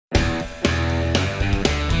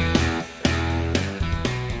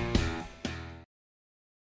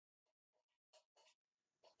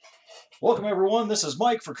Welcome everyone, this is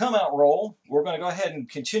Mike for Come Out Roll. We're going to go ahead and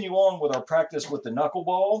continue on with our practice with the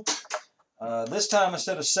knuckleball. This time,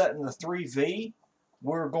 instead of setting the 3V,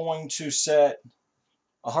 we're going to set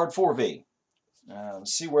a hard 4V.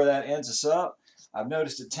 See where that ends us up. I've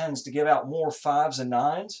noticed it tends to give out more 5s and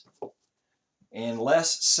 9s and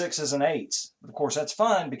less 6s and 8s. But of course that's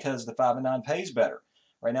fine because the 5 and 9 pays better.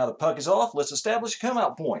 Right now the puck is off. Let's establish a come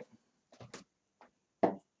out point.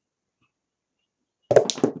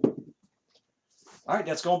 All right,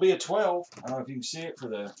 that's going to be a 12. I don't know if you can see it for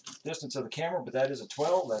the distance of the camera, but that is a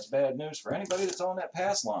 12. That's bad news for anybody that's on that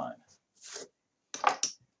pass line.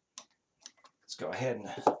 Let's go ahead and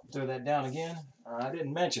throw that down again. I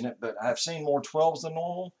didn't mention it, but I've seen more 12s than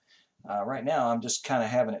normal. Right now, I'm just kind of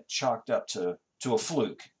having it chalked up to a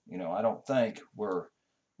fluke. You know, I don't think we're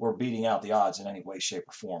beating out the odds in any way, shape,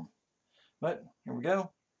 or form. But here we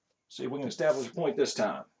go. See if we can establish a point this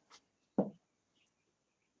time.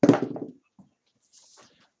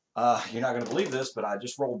 You're not going to believe this, but I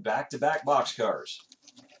just rolled back-to-back boxcars.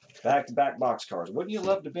 Back-to-back boxcars. Wouldn't you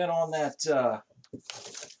love to have been on that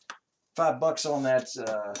 $5 on that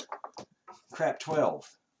crap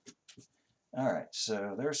 12? All right,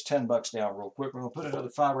 so there's $10 down real quick. We're going to put another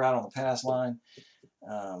 5 out on the pass line.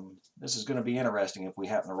 This is going to be interesting if we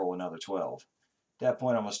happen to roll another 12. At that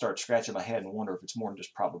point, I'm going to start scratching my head and wonder if it's more than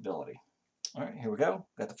just probability. All right, here we go.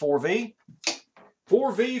 Got the 4V.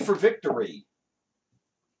 4V for victory.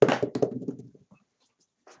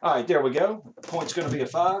 All right, there we go. Point's going to be a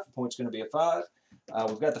 5. Point's going to be a 5.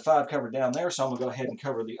 We've got the 5 covered down there, so I'm going to go ahead and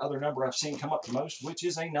cover the other number I've seen come up the most, which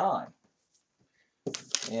is a 9.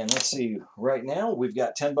 And let's see, right now we've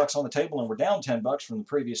got $10 on the table, and we're down $10 from the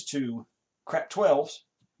previous 2 crap 12s.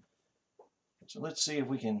 So let's see if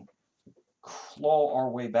we can claw our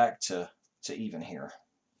way back to even here.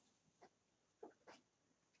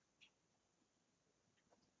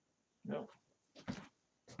 Nope.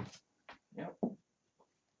 Yep.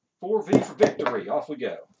 4V for victory. Off we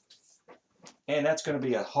go. And that's going to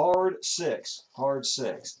be a hard 6. Hard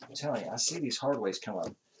 6. I'm telling you, I see these hard ways come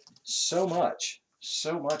up so much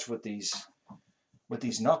with these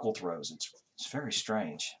knuckle throws. It's very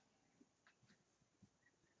strange.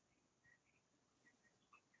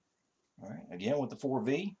 All right, again with the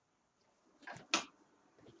 4V.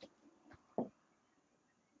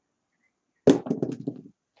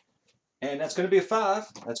 And that's going to be a 5.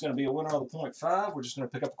 That's going to be a winner on the point 5. We're just going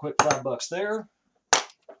to pick up a quick $5 there.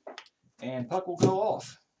 And puck will go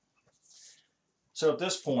off. So at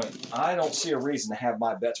this point, I don't see a reason to have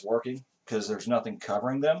my bets working because there's nothing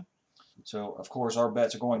covering them. So, of course, our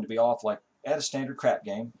bets are going to be off like at a standard crap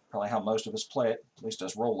game. Probably how most of us play it, at least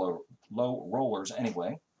us low rollers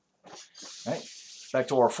anyway. All right, back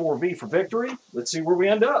to our 4V for victory. Let's see where we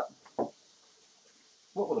end up.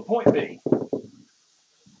 What will the point be?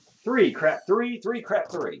 3 crap 3, 3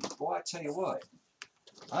 crap 3. Boy, I tell you what,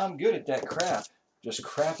 I'm good at that crap. Just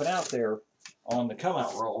crapping out there on the come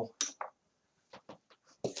out roll.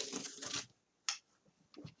 Go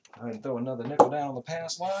ahead and throw another nickel down on the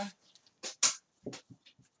pass line.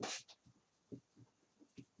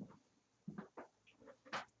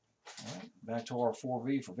 All right, back to our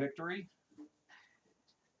 4V for victory.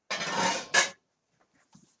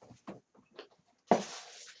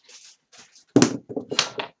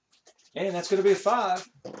 And that's going to be a 5.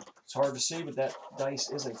 It's hard to see, but that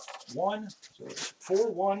dice is a 1. So it's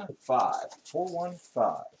 4, 1, 5. 4, 1,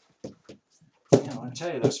 5. You know, I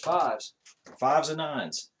tell you, those 5s and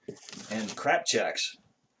 9s, and crap checks.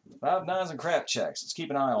 5, 9s, and crap checks. Let's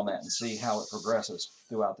keep an eye on that and see how it progresses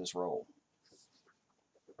throughout this roll.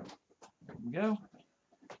 There we go.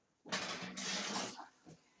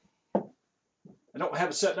 I don't have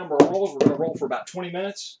a set number of rolls. We're going to roll for about 20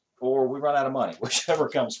 minutes, or we run out of money, whichever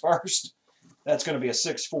comes first. That's going to be a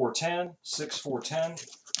 6, 4, 10. 6, 4, 10.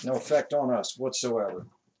 No effect on us whatsoever.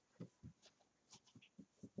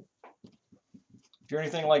 If you're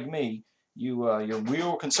anything like me, you're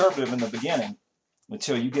real conservative in the beginning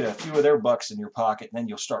until you get a few of their bucks in your pocket, and then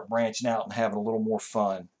you'll start branching out and having a little more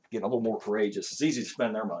fun, getting a little more courageous. It's easy to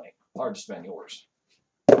spend their money, hard to spend yours.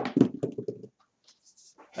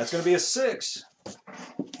 That's going to be a 6.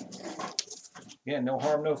 Again, no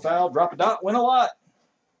harm, no foul. Drop a dot, win a lot.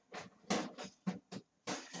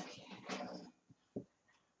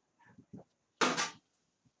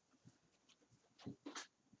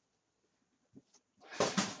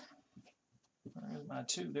 There's my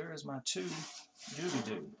 2. There is my 2.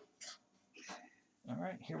 Doobie-doo. All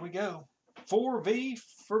right, here we go. 4V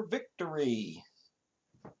for victory.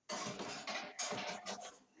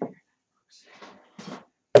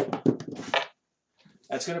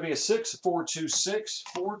 That's going to be a 6, 4, 2, 6,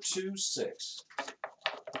 4, 2, 6.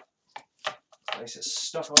 Dice is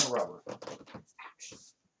stuck on the rubber.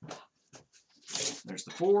 There's the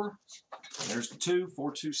 4. There's the 2.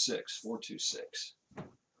 4, 2, 6. 4, 2, 6.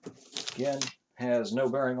 Again, has no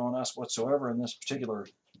bearing on us whatsoever in this particular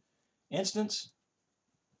instance.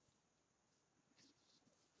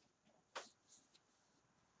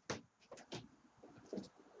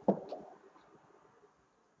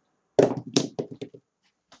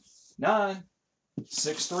 $9.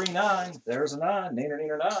 6, 3, 9. There's a 9. Neener,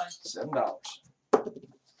 neener, 9. $7.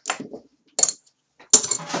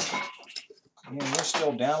 And we're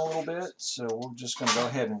still down a little bit, so we're just going to go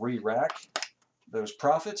ahead and re-rack those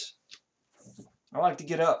profits. I like to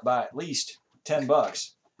get up by at least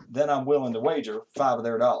 $10. Then I'm willing to wager 5 of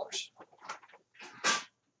their dollars.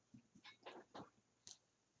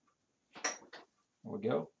 There we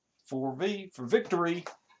go. 4V for victory.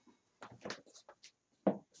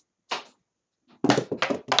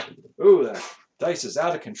 Ooh, that dice is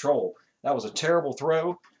out of control. That was a terrible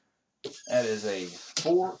throw. That is a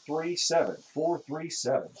 4-3-7.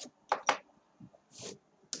 4-3-7.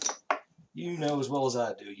 You know as well as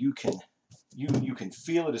I do. You can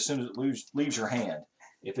feel it as soon as it leaves your hand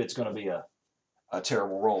if it's going to be a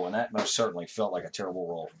terrible roll, and that most certainly felt like a terrible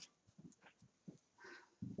roll.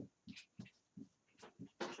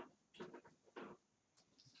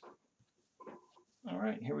 All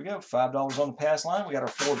right, here we go. $5 on the pass line. We got our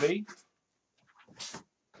 4V.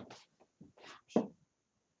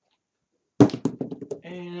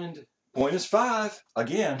 And point is 5.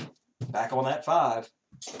 Again, back on that 5.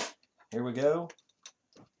 Here we go.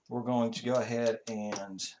 We're going to go ahead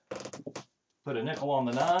and put a nickel on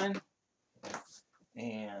the 9.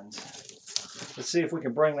 And let's see if we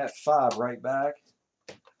can bring that 5 right back.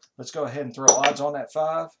 Let's go ahead and throw odds on that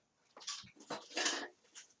 5.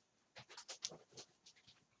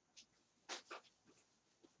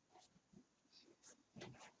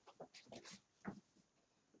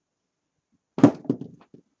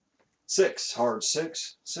 Six, hard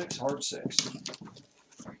 6. 6, hard 6.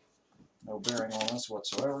 No bearing on us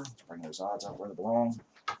whatsoever. Bring those odds up where they belong.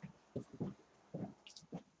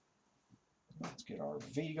 Let's get our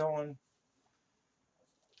V going.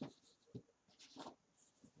 There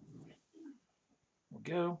we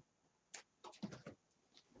go.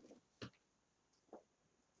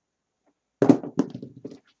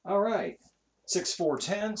 All right. 6, 4,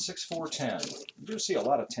 10. 6, 4, 10. You do see a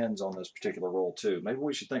lot of 10s on this particular roll too. Maybe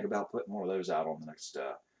we should think about putting one of those out on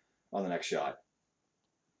the next shot.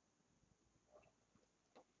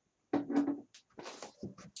 All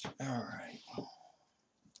right.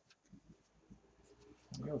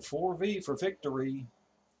 We go 4V for victory.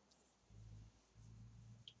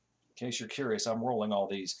 In case you're curious, I'm rolling all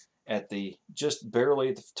these at just barely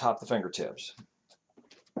at the top of the fingertips.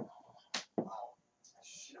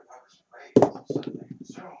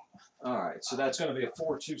 All right, so that's going to be a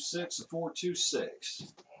 4-2-6, a 4-2-6.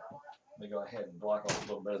 Let me go ahead and block off a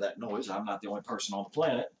little bit of that noise. I'm not the only person on the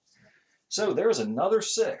planet. So there's another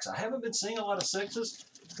 6. I haven't been seeing a lot of 6s,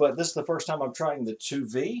 but this is the first time I'm trying the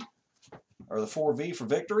 2V, or the 4V for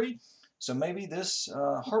victory. So maybe this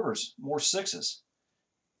harbors more 6s,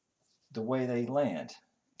 the way they land.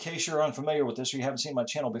 In case you're unfamiliar with this or you haven't seen my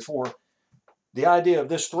channel before, the idea of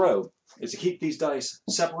this throw is to keep these dice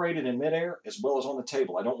separated in midair as well as on the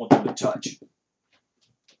table. I don't want them to touch.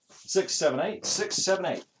 6, 7, 8. 6, 7,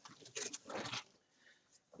 8.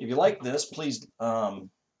 If you like this, please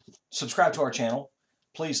subscribe to our channel.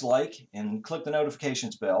 Please like and click the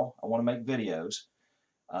notifications bell. I want to make videos.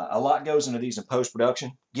 A lot goes into these in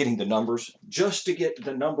post-production, getting the numbers, just to get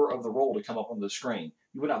the number of the roll to come up on the screen.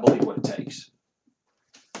 You would not believe what it takes.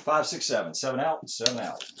 5, 6, 7. 7 out, 7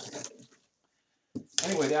 out.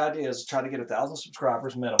 Anyway, the idea is to try to get 1,000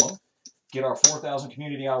 subscribers minimum, get our 4,000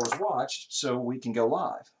 community hours watched so we can go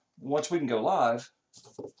live. Once we can go live,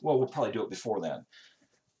 well, we'll probably do it before then.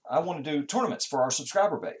 I want to do tournaments for our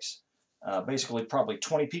subscriber base. Basically, probably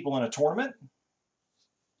 20 people in a tournament.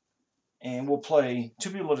 And we'll play 2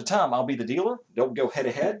 people at a time. I'll be the dealer. They'll go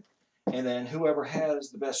head-to-head. And then whoever has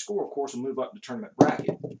the best score, of course, will move up the tournament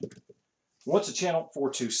bracket. Once a channel,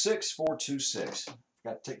 426, 426.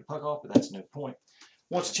 Got to take the puck off, but that's no point.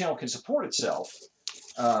 Once a channel can support itself,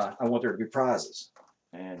 I want there to be prizes.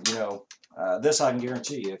 And, you know, this I can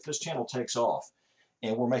guarantee you. If this channel takes off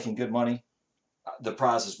and we're making good money, the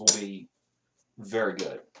prizes will be very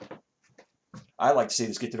good. I like to see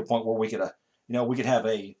this get to the point where we could, we could have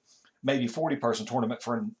a maybe 40-person tournament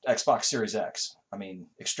for an Xbox Series X. I mean,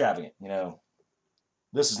 extravagant, you know.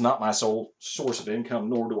 This is not my sole source of income,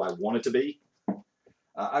 nor do I want it to be.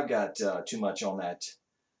 I've got too much on that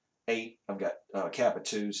 8. I've got a cap of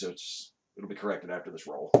 2, so it'll be corrected after this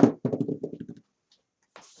roll.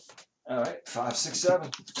 All right, 5, 6,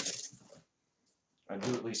 7. I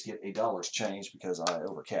do at least get $1 change because I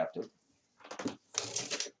overcapped it.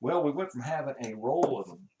 Well, we went from having a roll of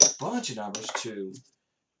a bunch of numbers to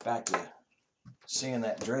back to seeing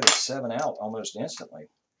that dreaded 7 out almost instantly.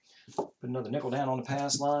 Put another nickel down on the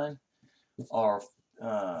pass line. Our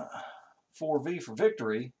 4V for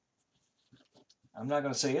victory. I'm not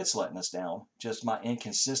going to say it's letting us down. Just my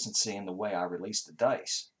inconsistency in the way I release the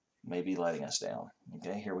dice may be letting us down.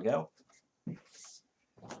 Okay, here we go.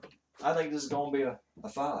 I think this is going to be a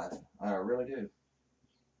 5. I really do.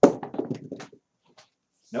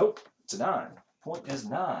 Nope, it's a 9. Point is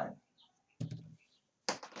 9.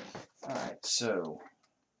 Alright, so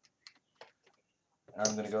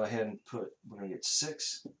I'm going to go ahead and we're going to get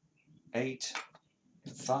 6, 8,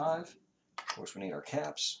 5. Of course, we need our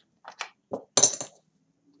caps.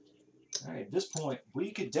 Alright, at this point,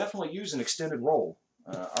 we could definitely use an extended roll.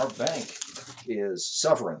 Our bank is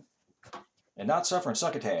suffering. And not suffering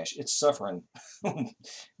succotash, it's suffering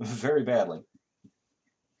very badly.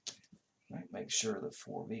 All right, make sure the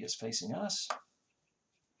 4V is facing us.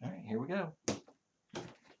 All right, here we go.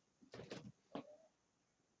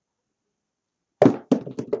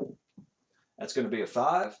 That's going to be a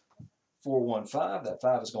 5, 4, 1, 5. That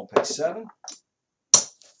 5 is going to pay 7.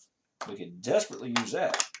 We could desperately use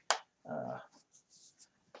that.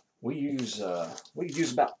 We could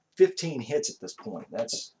use about 15 hits at this point.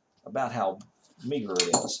 That's about how meager it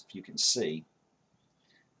is, if you can see.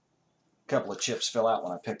 A couple of chips fell out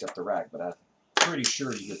when I picked up the rack, but I'm pretty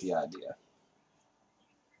sure you get the idea.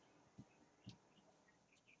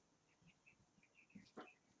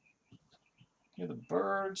 Here the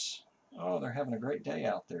birds. Oh, they're having a great day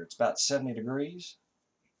out there. It's about 70 degrees.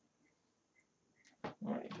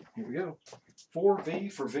 All right, here we go.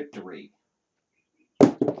 4V for victory.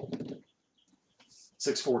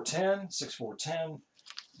 6, 4, 10. 6, 4, 10.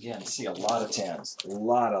 Again, see a lot of 10s. A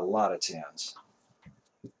lot of 10s.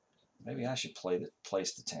 Maybe I should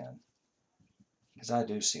place the 10. Because I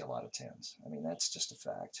do see a lot of 10s. I mean, that's just a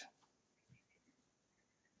fact.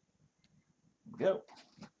 Go.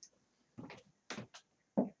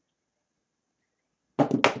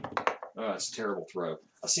 Oh, that's a terrible throw.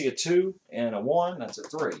 I see a 2 and a 1. That's a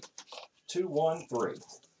 3. 2, 1, 3.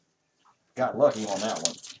 Got lucky on that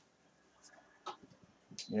one.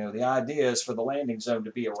 You know, the idea is for the landing zone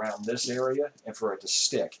to be around this area and for it to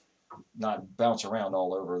stick, not bounce around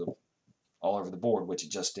all over the board, which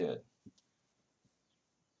it just did.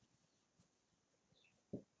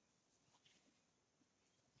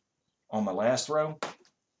 On my last throw,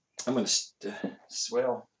 I'm going to,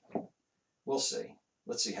 well, we'll see.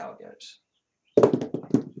 Let's see how it goes.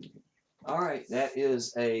 All right, that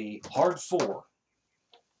is a hard 4.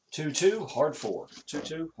 2, 2, hard 4. 2,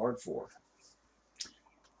 2, hard 4.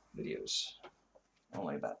 Video's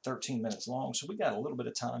only about 13 minutes long, so we got a little bit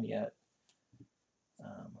of time yet.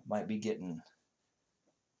 Might be getting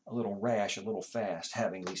a little rash, a little fast,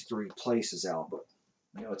 having these 3 places out, but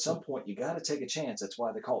you know, at some point you got to take a chance. That's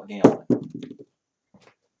why they call it gambling.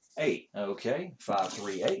 8, okay, 5,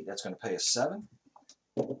 3, 8. That's going to pay us 7.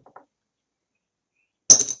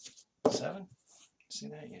 7. See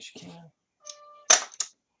that? Yes, you can.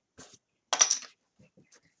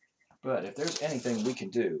 But if there's anything we can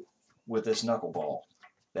do with this knuckleball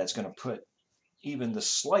that's going to put even the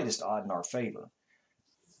slightest odd in our favor,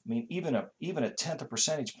 I mean, even a 1/10 of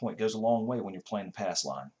percentage point goes a long way when you're playing the pass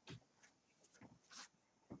line.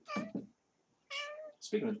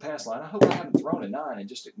 Speaking of the pass line, I hope I haven't thrown a 9 and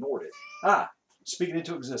just ignored it. Ah, speaking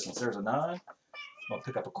into existence, there's a 9. I'm going to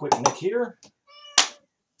pick up a quick nick here.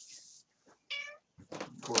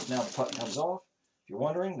 Of course, now the putt comes off. If you're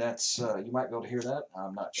wondering, that's you might be able to hear that.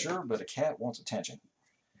 I'm not sure, but a cat wants attention.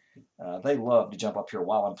 They love to jump up here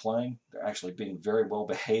while I'm playing. They're actually being very well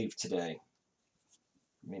behaved today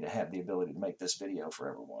for me to have the ability to make this video for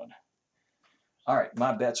everyone. All right,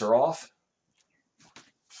 my bets are off.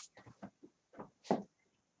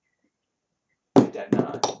 Get that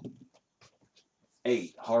 9.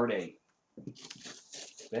 8, hard 8.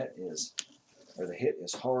 Bet is, or the hit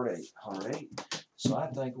is hard 8, hard 8. So I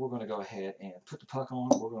think we're going to go ahead and put the puck on.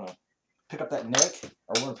 We're going to pick up that nick,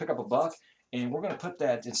 or we're going to pick up a buck, and we're going to put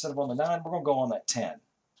that, instead of on the 9, we're going to go on that 10.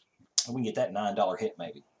 And we can get that $9 hit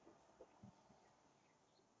maybe.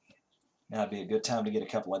 Now would be a good time to get a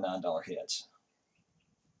couple of $9 hits.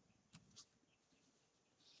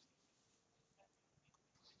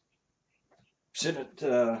 Sitting at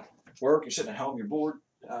work, you're sitting at home, you're bored,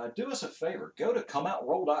 do us a favor. Go to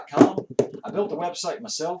comeoutroll.com. I built the website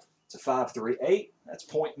myself. It's a 538. That's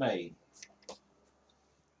point made.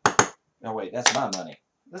 No, wait, that's my money.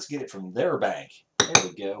 Let's get it from their bank. There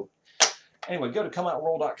we go. Anyway, go to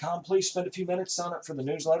comeoutroll.com. Please spend a few minutes, sign up for the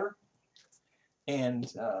newsletter,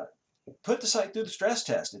 and put the site through the stress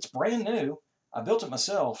test. It's brand new. I built it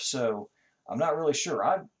myself, so I'm not really sure.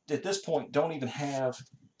 I, at this point, don't even have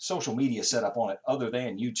social media set up on it other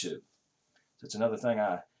than YouTube. So it's another thing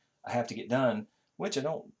I have to get done, which I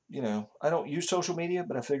don't, I don't use social media,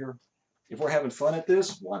 but I figure if we're having fun at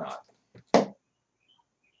this, why not?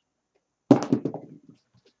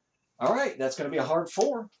 All right, that's going to be a hard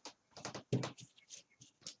 4.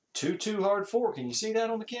 2-2 hard 4. Can you see that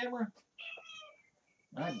on the camera?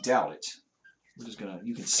 I doubt it. We're just going to,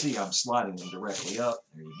 you can see I'm sliding them directly up.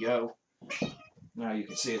 There you go. Now you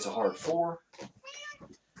can see it's a hard 4.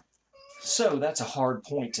 So that's a hard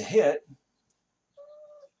point to hit.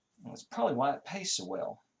 That's probably why it pays so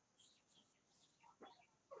well.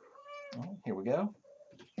 Oh, here we go.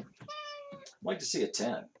 I'd like to see a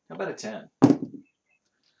 10. How about a 10?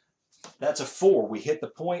 That's a 4. We hit the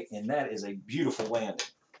point, and that is a beautiful landing.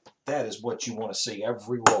 That is what you want to see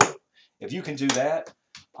every roll. If you can do that,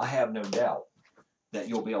 I have no doubt that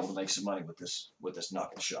you'll be able to make some money with this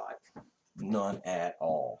knuckle shot. None at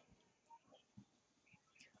all.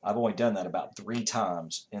 I've only done that about 3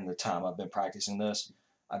 times in the time I've been practicing this.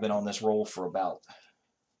 I've been on this roll for about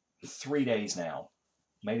 3 days now.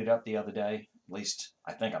 Made it up the other day. At least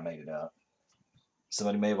I think I made it up.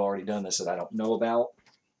 Somebody may have already done this that I don't know about.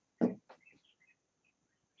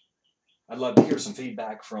 I'd love to hear some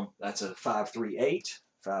feedback from, that's a 538.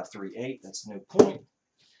 538, that's the new point.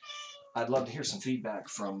 I'd love to hear some feedback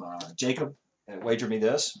from Jacob at Wager Me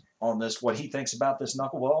This on this, what he thinks about this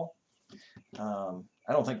knuckleball.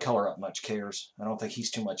 I don't think Color Up much cares. I don't think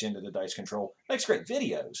he's too much into the dice control. Makes great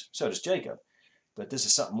videos, so does Jacob. But this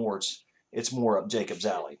is something more, it's more up Jacob's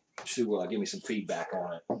alley. To give me some feedback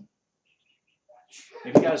on it.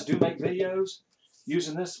 If you guys do make videos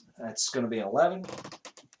using this, that's going to be an 11.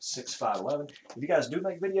 6511. If you guys do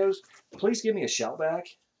make videos, please give me a shout back.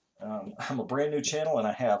 I'm a brand new channel and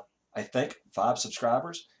I have, I think, 5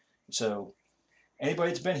 subscribers. So anybody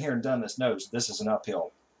that's been here and done this knows this is an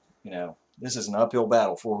uphill. This is an uphill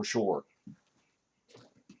battle for sure.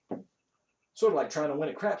 Sort of like trying to win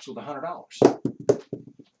at craps with $100.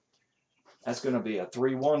 That's going to be a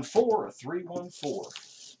 314, a 314.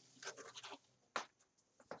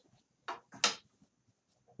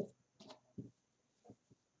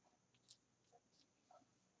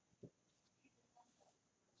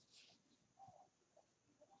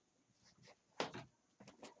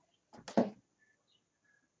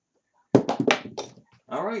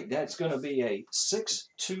 All right, that's going to be a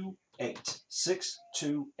 628.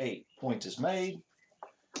 628. Point is made.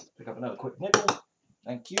 Pick up another quick nickel.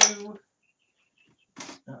 Thank you.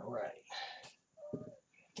 All right.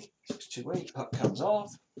 628. Puck comes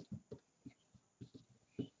off.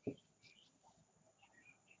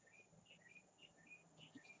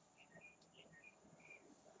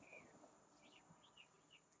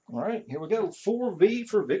 All right, here we go. 4V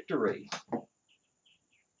for victory.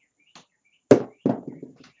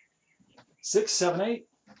 6, 7, 8.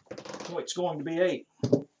 Point's going to be 8.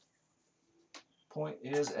 Point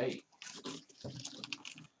is 8.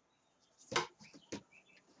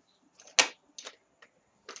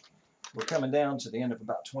 We're coming down to the end of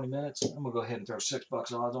about 20 minutes. I'm going to go ahead and throw $6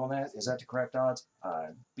 odds on that. Is that the correct odds?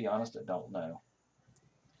 I'll be honest, I don't know.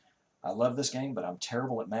 I love this game, but I'm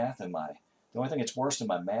terrible at math, and the only thing that's worse than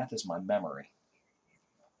my math is my memory.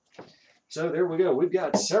 So there we go. We've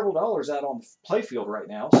got several dollars out on the playfield right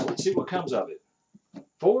now, so let's see what comes of it.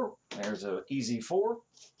 4. There's an easy 4.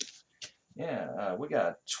 Yeah, we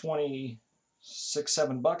got 26,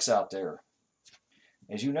 $7 out there.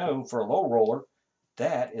 As you know, for a low roller,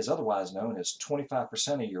 that is otherwise known as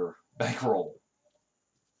 25% of your bankroll.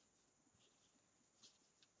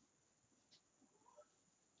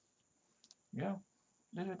 Yeah.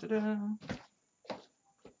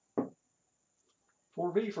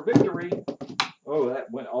 4V for victory. Oh, that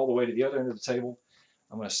went all the way to the other end of the table.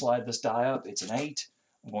 I'm going to slide this die up. It's an 8.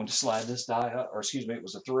 I'm going to slide this die up, or excuse me, it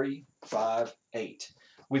was a 3, 5, 8.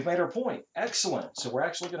 We've made our point. Excellent. So we're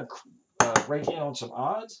actually going to rake in on some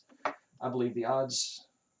odds. I believe the odds,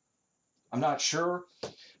 I'm not sure.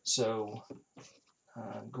 So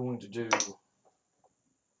I'm going to do,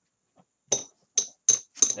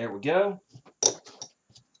 there we go.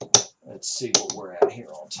 Let's see what we're at here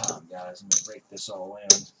on time, guys. Let me break this all in.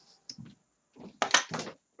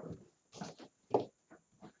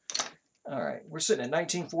 All right, we're sitting at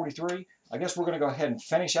 1943. I guess we're going to go ahead and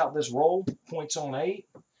finish out this roll. Points on 8.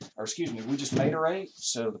 Or excuse me, we just made our 8,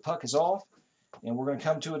 so the puck is off. And we're going to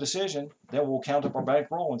come to a decision. Then we'll count up our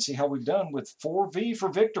bankroll and see how we've done with 4V for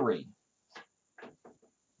victory.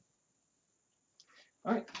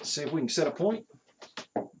 All right, let's see if we can set a point.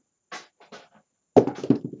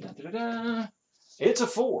 Da-da-da-da. It's a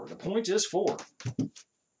 4. The point is 4.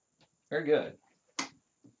 Very good.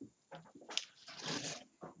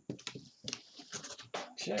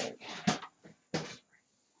 Check.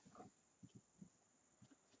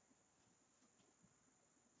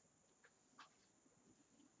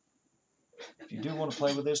 If you do want to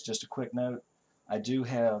play with this, just a quick note, I do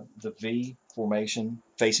have the V formation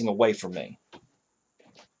facing away from me.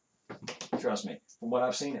 Trust me, from what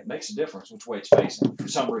I've seen, it makes a difference which way it's facing for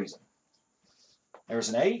some reason. There's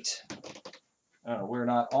an 8. We're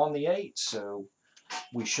not on the 8, so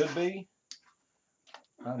we should be.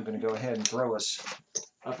 I'm going to go ahead and throw us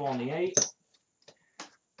up on the 8.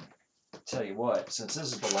 Tell you what, since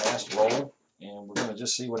this is the last roll, and we're going to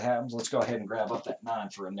just see what happens, let's go ahead and grab up that 9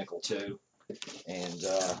 for a nickel too. And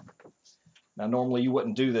now normally you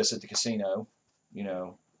wouldn't do this at the casino. You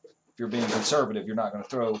know, if you're being conservative, you're not going to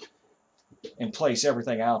throw and place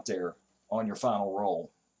everything out there on your final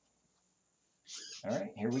roll. All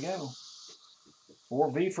right, here we go.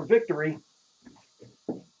 4V for victory.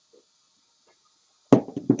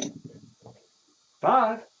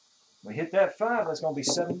 5. We hit that 5. That's going to be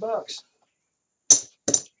 $7.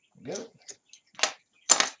 Go.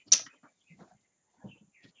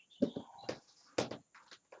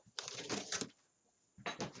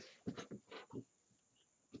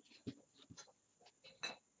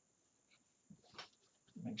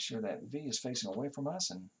 Make sure that V is facing away from us,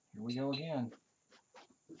 and here we go again.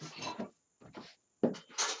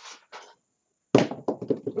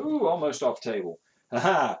 Ooh, almost off the table.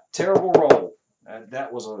 Haha, terrible roll.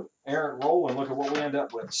 That was an errant roll, and look at what we end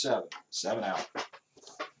up with, 7. 7 out.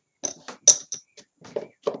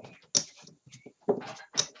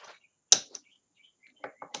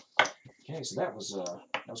 Okay, so that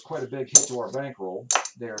was quite a big hit to our bankroll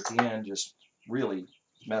there at the end, just really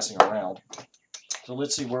messing around. So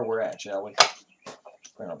let's see where we're at, shall we?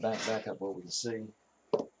 Bring our bank back up where we can see.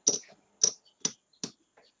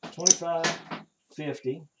 25,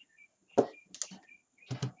 50. 1,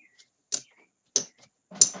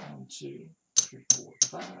 2, 3, 4,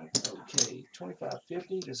 5. Okay, 25,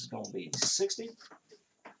 50. This is going to be 60.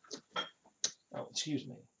 Oh, excuse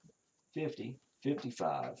me. 50,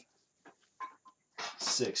 55,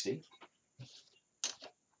 60.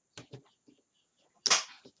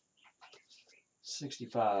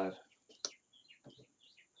 65,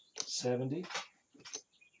 70,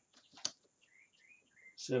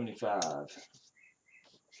 75,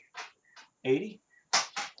 80.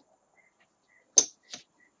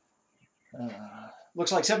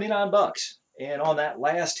 Looks like $79. And on that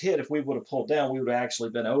last hit, if we would have pulled down, we would have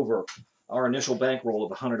actually been over our initial bankroll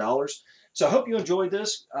of $100. So I hope you enjoyed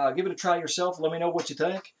this. Give it a try yourself. Let me know what you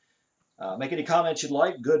think. Make any comments you'd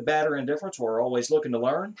like, good, bad, or indifference. We're always looking to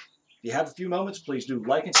learn. If you have a few moments, please do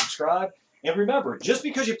like and subscribe. And remember, just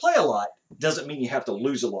because you play a lot doesn't mean you have to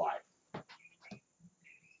lose a lot.